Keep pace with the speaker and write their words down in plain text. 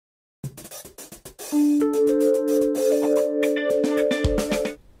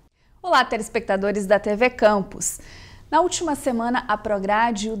Olá, telespectadores da TV Campus. Na última semana, a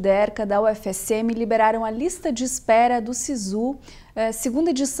Prograde e o DERCA da UFSM liberaram a lista de espera do Sisu, segunda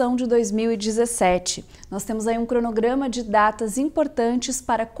edição de 2017. Nós temos aí um cronograma de datas importantes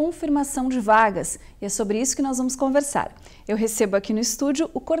para confirmação de vagas e é sobre isso que nós vamos conversar. Eu recebo aqui no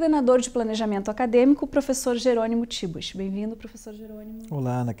estúdio o coordenador de planejamento acadêmico, o professor Jerônimo Tibush. Bem-vindo, professor Jerônimo.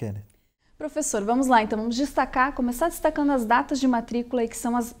 Olá, Ana Kelly. Professor, vamos lá, então vamos começar destacando as datas de matrícula, que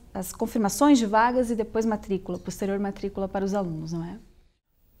são as confirmações de vagas e depois matrícula, posterior matrícula para os alunos, não é?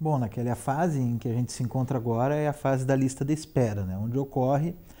 Bom, naquela a fase em que a gente se encontra agora é a fase da lista de espera, né? Onde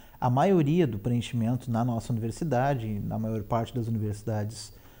ocorre a maioria do preenchimento na nossa universidade, na maior parte das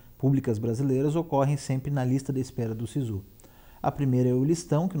universidades públicas brasileiras, ocorrem sempre na lista de espera do Sisu. A primeira é o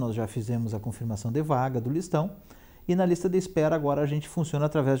listão, que nós já fizemos a confirmação de vaga do listão, e na lista de espera agora a gente funciona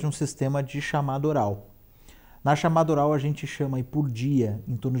através de um sistema de chamada oral. Na chamada oral a gente chama aí por dia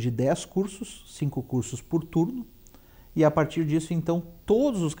em torno de 10 cursos, 5 cursos por turno, e a partir disso então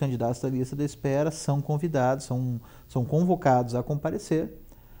todos os candidatos da lista de espera são convidados, são convocados a comparecer.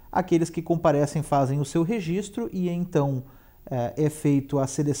 Aqueles que comparecem fazem o seu registro e então é feito a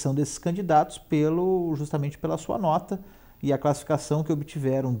seleção desses candidatos justamente pela sua nota e a classificação que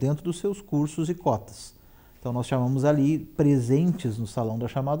obtiveram dentro dos seus cursos e cotas. Então nós chamamos ali presentes no salão da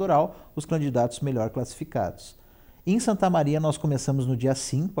chamada oral os candidatos melhor classificados. Em Santa Maria nós começamos no dia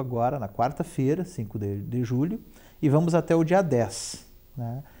 5 agora, na quarta-feira, 5 de julho, e vamos até o dia 10,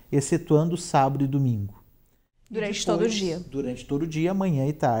 né? Excetuando sábado e domingo. Durante todo o dia? Durante todo o dia, manhã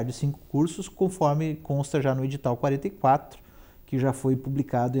e tarde, 5 cursos, conforme consta já no edital 44, que já foi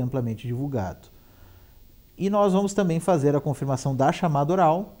publicado e amplamente divulgado. E nós vamos também fazer a confirmação da chamada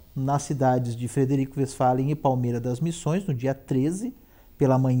oral nas cidades de Frederico Westphalen e Palmeira das Missões, no dia 13,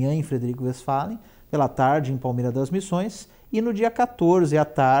 pela manhã em Frederico Westphalen, pela tarde em Palmeira das Missões, e no dia 14, à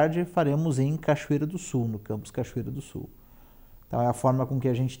tarde, faremos em Cachoeira do Sul, no campus Cachoeira do Sul. Então é a forma com que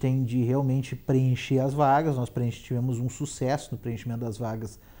a gente tem de realmente preencher as vagas. Nós tivemos um sucesso no preenchimento das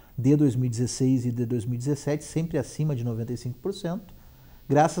vagas de 2016 e de 2017, sempre acima de 95%,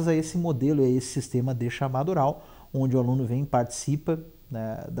 graças a esse modelo, a esse sistema de chamada oral, onde o aluno vem, participa,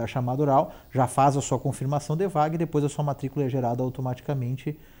 né, da chamada oral, já faz a sua confirmação de vaga e depois a sua matrícula é gerada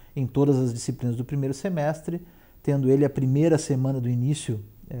automaticamente em todas as disciplinas do primeiro semestre, tendo ele a primeira semana do início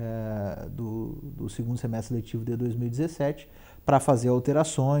do segundo semestre letivo de 2017 para fazer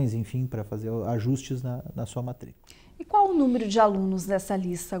alterações, enfim, para fazer ajustes na sua matrícula. E qual o número de alunos dessa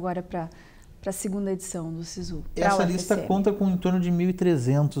lista agora para a segunda edição do Sisu? Essa lista conta com em torno de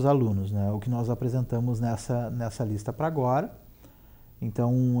 1.300 alunos, né? O que nós apresentamos nessa lista para agora.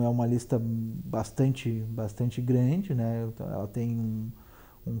 Então é uma lista bastante grande, né? Ela tem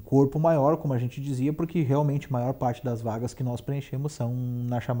um corpo maior, como a gente dizia, porque realmente a maior parte das vagas que nós preenchemos são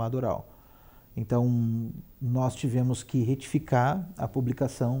na chamada oral. Então nós tivemos que retificar a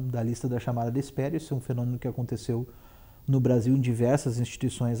publicação da lista da chamada de espera. Isso é um fenômeno que aconteceu no Brasil em diversas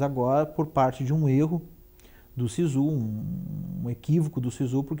instituições agora por parte de um erro do Sisu, um equívoco do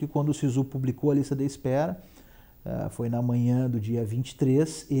Sisu, porque quando o Sisu publicou a lista de espera, foi na manhã do dia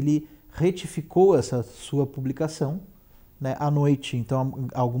 23, ele retificou essa sua publicação, né, à noite. Então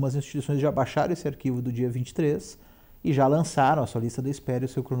algumas instituições já baixaram esse arquivo do dia 23 e já lançaram a sua lista de espera e o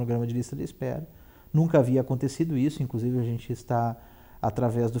seu cronograma de lista de espera. Nunca havia acontecido isso, inclusive a gente está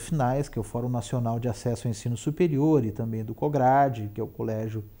através do FNAES, que é o Fórum Nacional de Acesso ao Ensino Superior, e também do COGRAD, que é o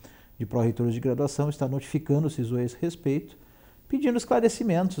Colégio de Pró-Reitores de Graduação, está notificando o Sisu a esse respeito, pedindo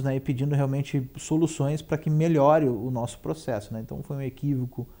esclarecimentos, né, e pedindo realmente soluções para que melhore o nosso processo, né? Então foi um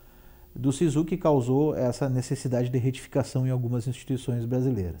equívoco do Sisu que causou essa necessidade de retificação em algumas instituições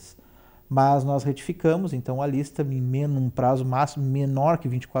brasileiras. Mas nós retificamos então a lista em um prazo máximo menor que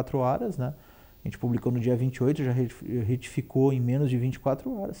 24 horas, né? A gente publicou no dia 28, já retificou em menos de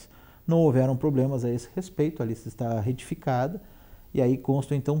 24 horas. Não houveram problemas a esse respeito, a lista está retificada e aí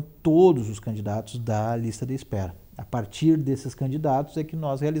constam então todos os candidatos da lista de espera. A partir desses candidatos é que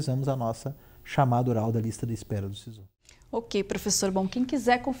nós realizamos a nossa chamada oral da lista de espera do Sisu. Ok, professor. Bom, quem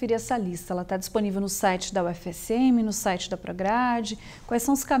quiser conferir essa lista, ela está disponível no site da UFSM, no site da Prograde. Quais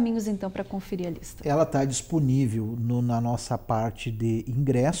são os caminhos, então, para conferir a lista? Ela está disponível na nossa parte de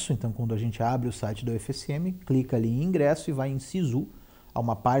ingresso. Então, quando a gente abre o site da UFSM, clica ali em ingresso e vai em Sisu, a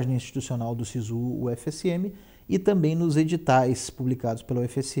uma página institucional do Sisu UFSM, e também nos editais publicados pela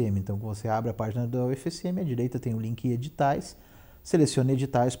UFSM. Então, quando você abre a página da UFSM, à direita tem o link editais, selecione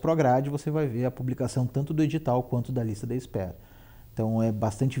editais Prograde, você vai ver a publicação tanto do edital quanto da lista da espera. Então é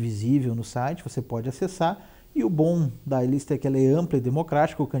bastante visível no site, você pode acessar, e o bom da lista é que ela é ampla e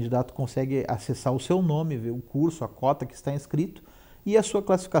democrática, o candidato consegue acessar o seu nome, ver o curso, a cota que está inscrito, e a sua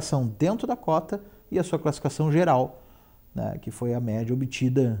classificação dentro da cota e a sua classificação geral, né, que foi a média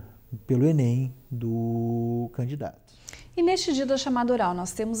obtida pelo Enem do candidato. E neste dia da chamada oral,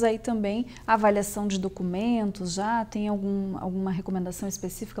 nós temos aí também a avaliação de documentos, já tem alguma recomendação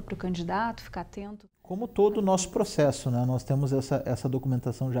específica para o candidato ficar atento? Como todo o nosso processo, né, nós temos essa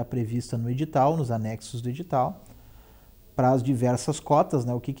documentação já prevista no edital, nos anexos do edital, para as diversas cotas,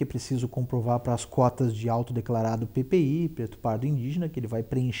 né, o que é preciso comprovar para as cotas de autodeclarado PPI, preto pardo indígena, que ele vai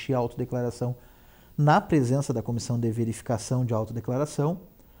preencher a autodeclaração na presença da comissão de verificação de autodeclaração.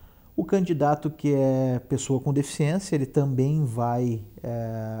 O candidato que é pessoa com deficiência, ele também vai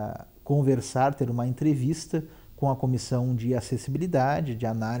conversar, ter uma entrevista com a comissão de acessibilidade, de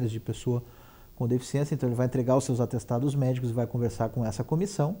análise de pessoa com deficiência, então ele vai entregar os seus atestados médicos e vai conversar com essa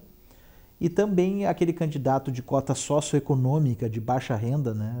comissão. E também aquele candidato de cota socioeconômica de baixa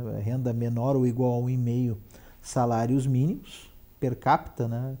renda, né, renda menor ou igual a 1,5 salários mínimos per capita,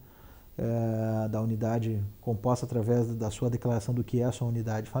 né, da unidade composta através da sua declaração do que é a sua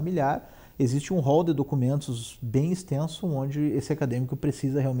unidade familiar. Existe um rol de documentos bem extenso onde esse acadêmico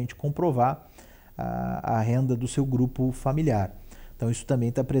precisa realmente comprovar a renda do seu grupo familiar. Então isso também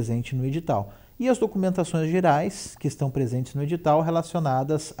está presente no edital. E as documentações gerais que estão presentes no edital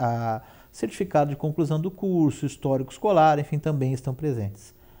relacionadas a certificado de conclusão do curso, histórico escolar, enfim, também estão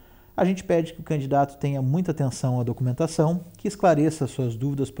presentes. A gente pede que o candidato tenha muita atenção à documentação, que esclareça suas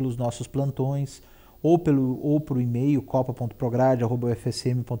dúvidas pelos nossos plantões, ou por e-mail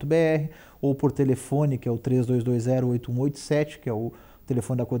copa.prograde@ufsm.br, ou por telefone, que é o 3220-8187, que é o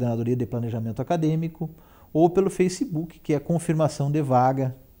telefone da Coordenadoria de Planejamento Acadêmico, ou pelo Facebook, que é Confirmação de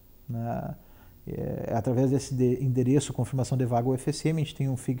Vaga, né? Através desse endereço, Confirmação de Vaga UFSM, a gente tem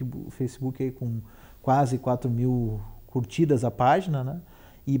um Facebook aí com quase 4.000 curtidas a página, né?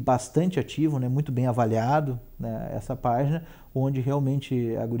 E bastante ativo, né? Muito bem avaliado, né? Essa página, onde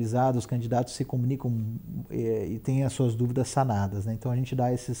realmente a gurizada, os candidatos se comunicam e têm as suas dúvidas sanadas, né? Então a gente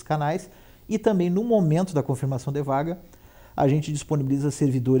dá esses canais e também no momento da confirmação de vaga, a gente disponibiliza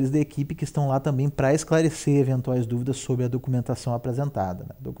servidores da equipe que estão lá também para esclarecer eventuais dúvidas sobre a documentação apresentada,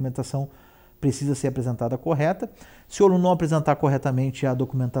 né? A documentação precisa ser apresentada correta. Se o aluno não apresentar corretamente a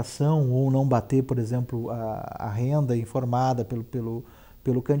documentação ou não bater, por exemplo, a renda informada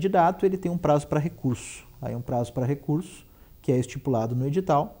pelo candidato, ele tem um prazo para recurso. Aí um prazo para recurso que é estipulado no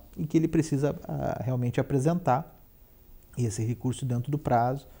edital e que ele precisa realmente apresentar esse recurso dentro do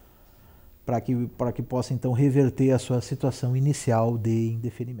prazo para que possa então reverter a sua situação inicial de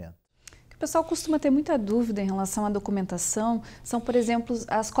indeferimento. O pessoal costuma ter muita dúvida em relação à documentação, são, por exemplo,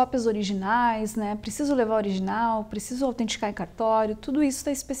 as cópias originais, né? Preciso levar original, preciso autenticar em cartório, tudo isso está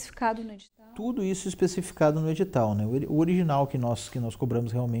especificado no edital? Tudo isso especificado no edital, né? O original que nós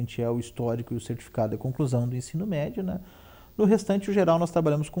cobramos realmente é o histórico e o certificado de conclusão do ensino médio, né? No restante, o geral, nós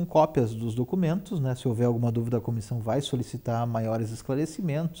trabalhamos com cópias dos documentos, né? Se houver alguma dúvida, a comissão vai solicitar maiores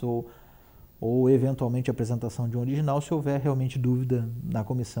esclarecimentos ou eventualmente a apresentação de um original, se houver realmente dúvida na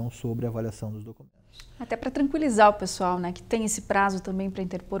comissão sobre a avaliação dos documentos. Até para tranquilizar o pessoal, né, que tem esse prazo também para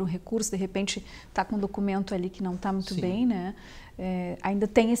interpor um recurso, de repente está com um documento ali que não está muito bem, né? Ainda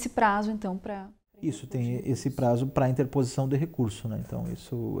tem esse prazo, então, para... Isso, tem esse prazo para interposição de recurso, né? Então,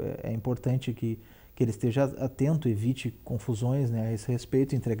 isso é importante que ele esteja atento, evite confusões, né, a esse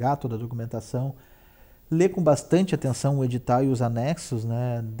respeito, entregar toda a documentação, ler com bastante atenção o edital e os anexos,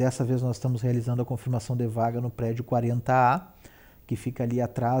 né? Dessa vez nós estamos realizando a confirmação de vaga no prédio 40A, que fica ali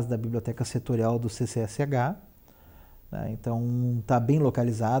atrás da biblioteca setorial do CCSH. Né? Então está bem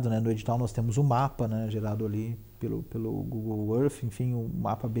localizado, né? No edital nós temos um mapa, né, gerado ali pelo Google Earth, enfim, um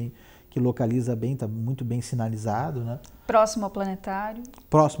mapa que localiza bem, está muito bem sinalizado, né? Próximo ao planetário.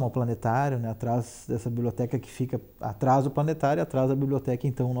 Próximo ao planetário, né? Atrás dessa biblioteca que fica atrás do planetário, atrás da biblioteca,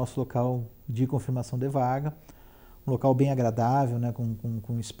 então, o nosso local de confirmação de vaga. Um local bem agradável, né?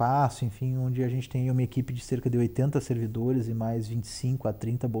 Com espaço, enfim, onde a gente tem uma equipe de cerca de 80 servidores e mais 25 a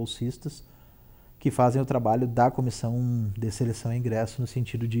 30 bolsistas que fazem o trabalho da comissão de seleção e ingresso no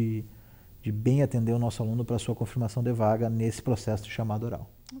sentido de bem atender o nosso aluno para a sua confirmação de vaga nesse processo de chamada oral.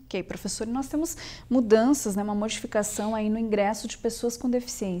 Ok, professor, e nós temos mudanças, né, uma modificação aí no ingresso de pessoas com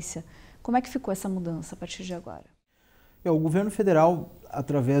deficiência. Como é que ficou essa mudança a partir de agora? O governo federal,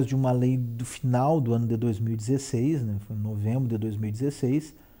 através de uma lei do final do ano de 2016, né, foi em novembro de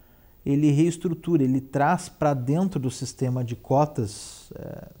 2016, ele reestrutura, ele traz para dentro do sistema de cotas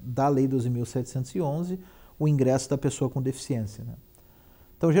da Lei 12.711 o ingresso da pessoa com deficiência, né?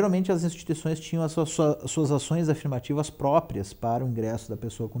 Então, geralmente, as instituições tinham as suas ações afirmativas próprias para o ingresso da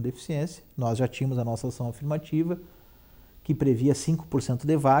pessoa com deficiência. Nós já tínhamos a nossa ação afirmativa, que previa 5%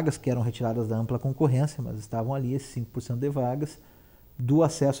 de vagas, que eram retiradas da ampla concorrência, mas estavam ali esses 5% de vagas do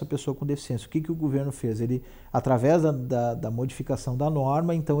acesso à pessoa com deficiência. O que o governo fez? Ele, através da modificação da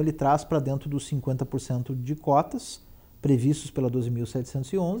norma, então ele traz para dentro dos 50% de cotas previstos pela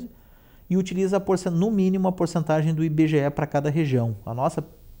 12.711 e utiliza no mínimo a porcentagem do IBGE para cada região. A nossa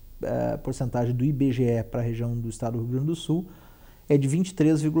porcentagem do IBGE para a região do estado do Rio Grande do Sul é de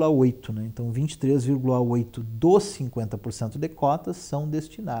 23,8%, né? Então 23,8% dos 50% de cotas são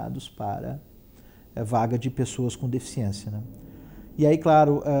destinados para vaga de pessoas com deficiência, né? E aí,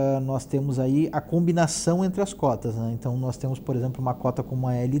 claro, nós temos aí a combinação entre as cotas, né? Então nós temos, por exemplo, uma cota como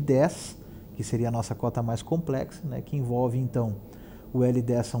a L10, que seria a nossa cota mais complexa, né? Que envolve então o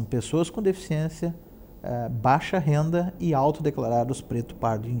L10 são pessoas com deficiência, baixa renda e autodeclarados preto,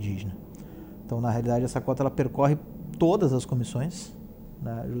 pardo e indígena. Então, na realidade, essa cota ela percorre todas as comissões,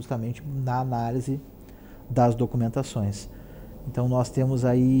 né, justamente na análise das documentações. Então, nós temos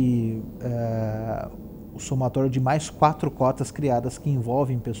aí o somatório de mais 4 cotas criadas que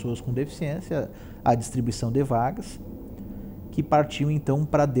envolvem pessoas com deficiência, a distribuição de vagas, que partiu então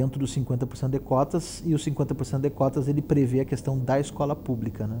para dentro dos 50% de cotas, e os 50% de cotas ele prevê a questão da escola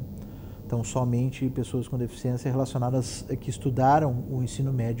pública, né? Então, somente pessoas com deficiência relacionadas que estudaram o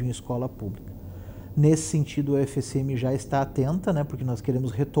ensino médio em escola pública. Nesse sentido, a UFSM já está atenta, né, porque nós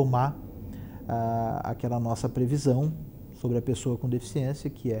queremos retomar aquela nossa previsão sobre a pessoa com deficiência,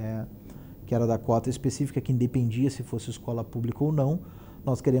 que era da cota específica, que independia se fosse escola pública ou não.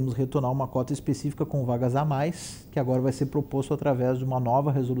 Nós queremos retornar uma cota específica com vagas a mais, que agora vai ser proposto através de uma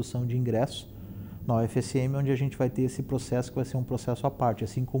nova resolução de ingresso na UFSM, onde a gente vai ter esse processo que vai ser um processo à parte,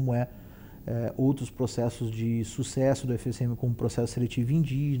 assim como outros processos de sucesso do UFSM, como o processo seletivo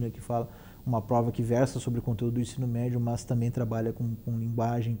indígena, que fala uma prova que versa sobre o conteúdo do ensino médio, mas também trabalha com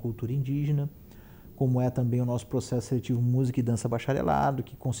linguagem e cultura indígena, como é também o nosso processo seletivo música e dança bacharelado,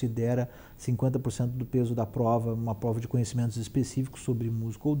 que considera 50% do peso da prova, uma prova de conhecimentos específicos sobre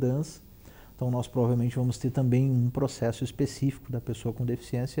música ou dança. Então, nós provavelmente vamos ter também um processo específico da pessoa com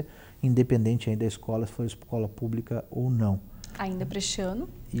deficiência, independente ainda da escola, se for escola pública ou não. Ainda para este ano?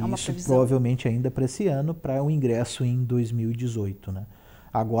 É uma previsão? Isso provavelmente ainda para esse ano, para o ingresso em 2018, né?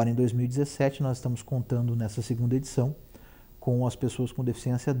 Agora, em 2017, nós estamos contando nessa segunda edição com as pessoas com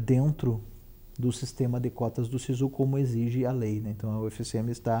deficiência dentro do sistema de cotas do Sisu, como exige a lei, né? Então, a UFSM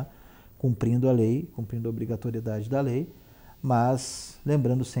está cumprindo a lei, cumprindo a obrigatoriedade da lei, mas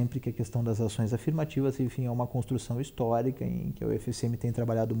lembrando sempre que a questão das ações afirmativas, enfim, é uma construção histórica em que a UFSM tem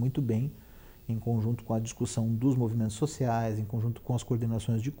trabalhado muito bem, em conjunto com a discussão dos movimentos sociais, em conjunto com as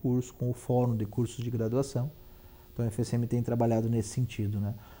coordenações de curso, com o fórum de cursos de graduação. Então, a UFSM tem trabalhado nesse sentido,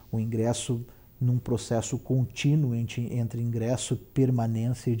 né? O ingresso num processo contínuo entre ingresso,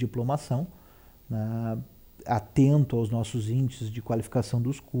 permanência e diplomação, né? Atento aos nossos índices de qualificação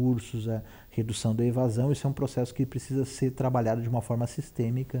dos cursos, a redução da evasão. Isso é um processo que precisa ser trabalhado de uma forma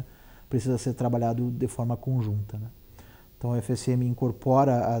sistêmica, precisa ser trabalhado de forma conjunta, né? Então, a UFSM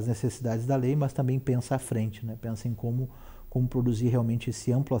incorpora as necessidades da lei, mas também pensa à frente, né? Pensa em como produzir realmente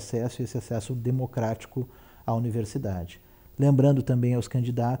esse amplo acesso e esse acesso democrático à universidade. Lembrando também aos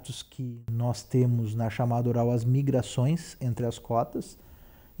candidatos que nós temos na chamada oral as migrações entre as cotas.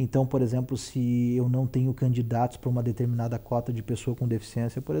 Então, por exemplo, se eu não tenho candidatos para uma determinada cota de pessoa com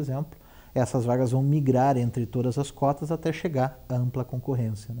deficiência, por exemplo, essas vagas vão migrar entre todas as cotas até chegar à ampla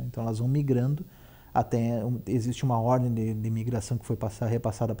concorrência, né? Então, elas vão migrando até... Existe uma ordem de migração que foi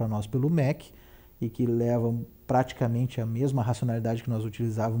repassada para nós pelo MEC e que leva praticamente a mesma racionalidade que nós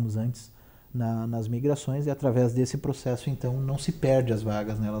utilizávamos antes nas migrações, e através desse processo, então, não se perde as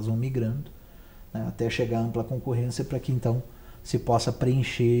vagas, né? Elas vão migrando, né, até chegar à ampla concorrência para que, então, se possa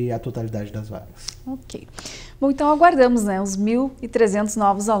preencher a totalidade das vagas. Ok. Bom, então aguardamos, né, os 1.300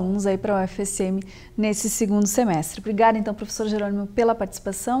 novos alunos aí para a UFSM nesse segundo semestre. Obrigada, então, professor Jerônimo, pela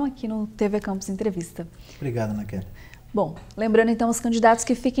participação aqui no TV Campus Entrevista. Obrigado, Ana Kelly. Bom, lembrando então os candidatos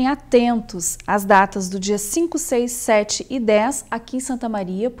que fiquem atentos às datas do dia 5, 6, 7 e 10 aqui em Santa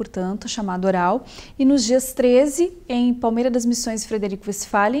Maria, portanto, chamada oral, e nos dias 13 em Palmeira das Missões e Frederico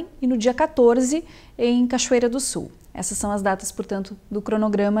Westphalen e no dia 14 em Cachoeira do Sul. Essas são as datas, portanto, do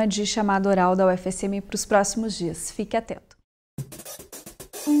cronograma de chamada oral da UFSM para os próximos dias. Fique atento.